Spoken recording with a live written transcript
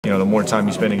The more time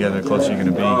you spend together, the closer you're going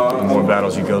to be. The more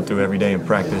battles you go through every day in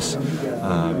practice.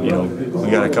 We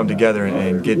got to come together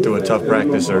and get through a tough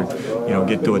practice, or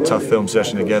get through a tough film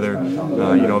session together.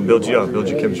 Build you up, build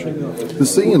your chemistry. The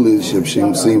senior leadership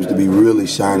seems to be really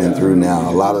shining through now.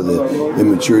 A lot of the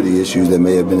immaturity issues that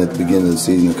may have been at the beginning of the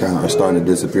season are starting to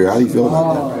disappear. How do you feel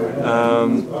about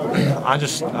that?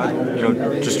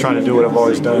 Just trying to do what I've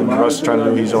always done. Russ is trying to do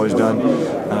what he's always done.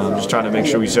 Just trying to make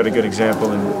sure we set a good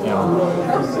example, and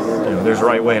there's a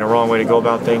right way and a wrong way to go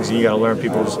about things. And you got to learn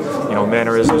people's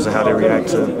mannerisms and how they react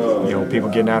to people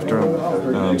getting after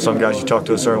them. Some guys you talk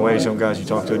to a certain way, some guys you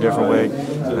talk to a different way.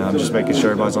 Just making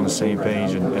sure everybody's on the same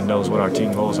page and knows what our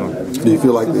team goals are. Do you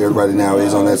feel like everybody now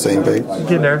is on that same page?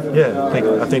 Getting there,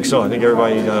 yeah. I think so. I think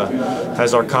everybody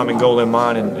has our common goal in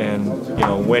mind,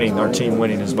 and winning, our team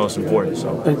winning is most important.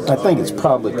 So I think it's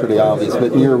probably pretty obvious,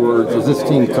 but in your words, is this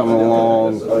team coming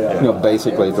along,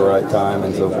 basically at the right time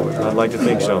and so forth? I'd like to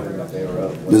think so.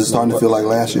 Is it starting to feel like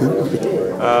last year?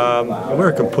 We're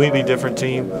a completely different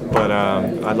team, but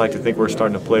I'd like to think we're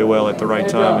starting to play well at the right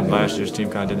time, and last year's team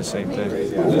kind of did the same thing.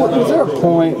 Was there a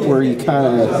point where you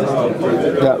kind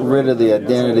of got rid of the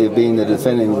identity of being the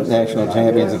defending national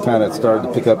champions and kind of started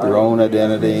to pick up your own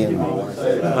identity, or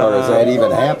has that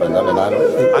even happened?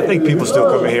 I think people still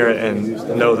come here and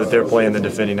know that they're playing the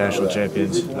defending national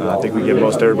champions. I think we give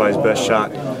most everybody's best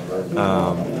shot.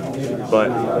 But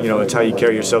it's how you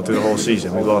carry yourself through the whole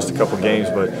season. We lost a couple games,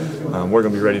 but we're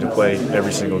going to be ready to play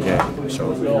every single game.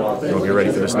 So we'll get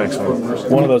ready for this next one.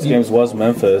 One of those games was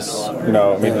Memphis.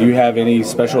 Do you have any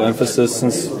special emphasis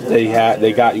since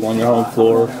they got you on your home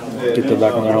floor? Get them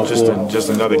back on their home floor? Just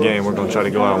another game. We're going to try to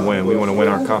go out and win. We want to win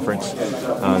our conference. To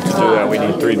do that, we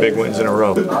need 3 big wins in a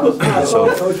row. So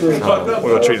we're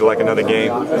going to treat it like another game.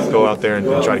 Go out there and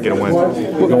try to get a win.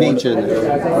 What beat you?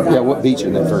 What beat you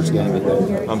in that first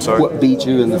game? I'm sorry? What beat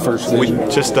you in the first game? We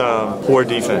just poor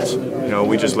defense.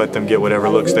 We just let them get whatever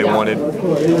looks they wanted.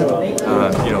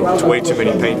 Way too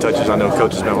many paint touches. I know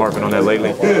Coach has been harping on that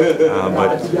lately.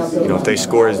 But if they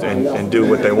score and do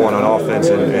what they want on offense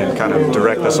and kind of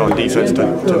direct us on defense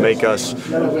to make us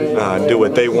do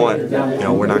what they want,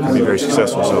 we're not going to be very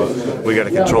successful. So we got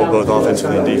to control both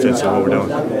offensively and defensively what we're doing.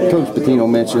 Coach Pitino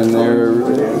mentioned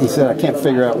there, he said, I can't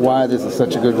figure out why this is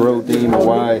such a good road team, or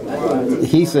why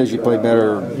he says you play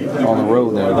better on the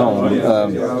road than at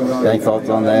home. Any thoughts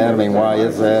on that? Why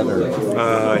is that?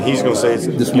 Or he's going to say it's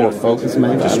just more focus,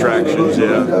 maybe? Distractions,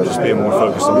 yeah. Just being more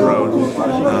focused on the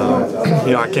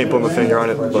road. I can't put my finger on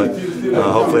it, but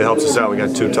hopefully it helps us out. We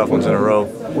got 2 tough ones in a row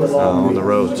on the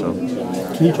road. So.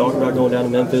 Can you talk about going down to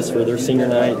Memphis for their senior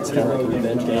night? It's kind of like a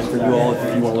revenge game for you all,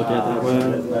 if you want to look at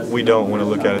it that way. We don't want to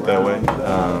look at it that way.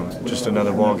 Just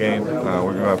another ball game.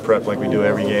 We're going to have prep like we do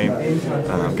every game.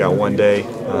 Got 1 day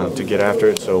to get after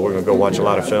it, so we're going to go watch a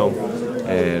lot of film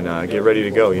and get ready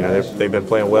to go. They've been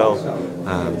playing well.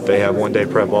 They have 1 day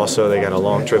prep also. They got a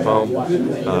long trip home,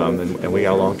 and we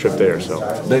got a long trip there.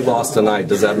 So big loss tonight.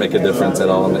 Does that make a difference at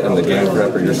all in the game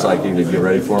prep or your psyche to get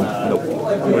ready for them? Nope.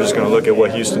 We're just going to look at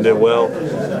what Houston did well,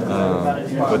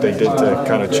 what they did to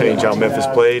kind of change how Memphis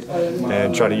played,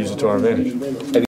 and try to use it to our advantage.